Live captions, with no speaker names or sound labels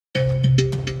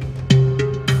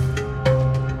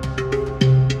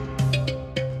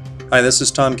Hi, this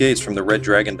is Tom Gates from the Red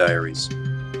Dragon Diaries.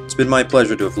 It's been my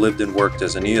pleasure to have lived and worked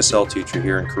as an ESL teacher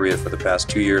here in Korea for the past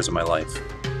 2 years of my life.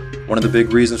 One of the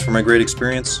big reasons for my great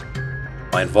experience?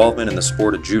 My involvement in the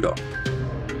sport of judo.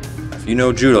 If you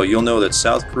know judo, you'll know that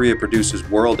South Korea produces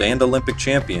world and Olympic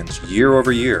champions year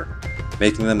over year,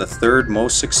 making them the third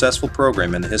most successful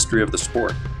program in the history of the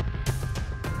sport.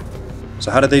 So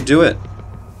how did they do it?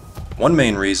 One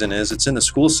main reason is it's in the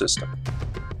school system.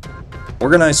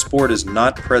 Organized sport is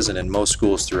not present in most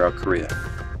schools throughout Korea.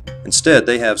 Instead,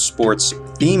 they have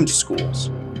sports-themed schools,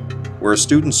 where a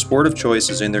student's sport of choice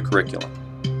is in their curriculum.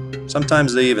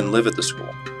 Sometimes they even live at the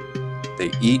school. They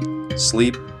eat,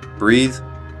 sleep, breathe,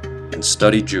 and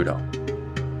study judo.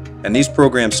 And these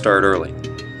programs start early,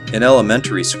 in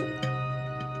elementary school.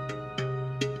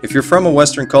 If you're from a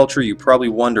Western culture, you probably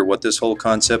wonder what this whole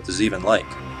concept is even like.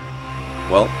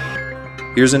 Well,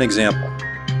 here's an example.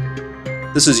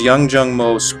 This is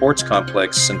Yangjungmo Sports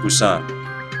Complex in Busan.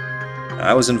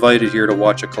 I was invited here to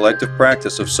watch a collective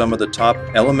practice of some of the top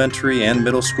elementary and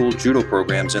middle school judo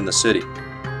programs in the city.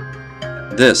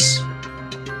 This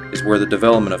is where the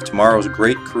development of tomorrow's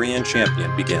great Korean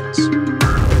champion begins.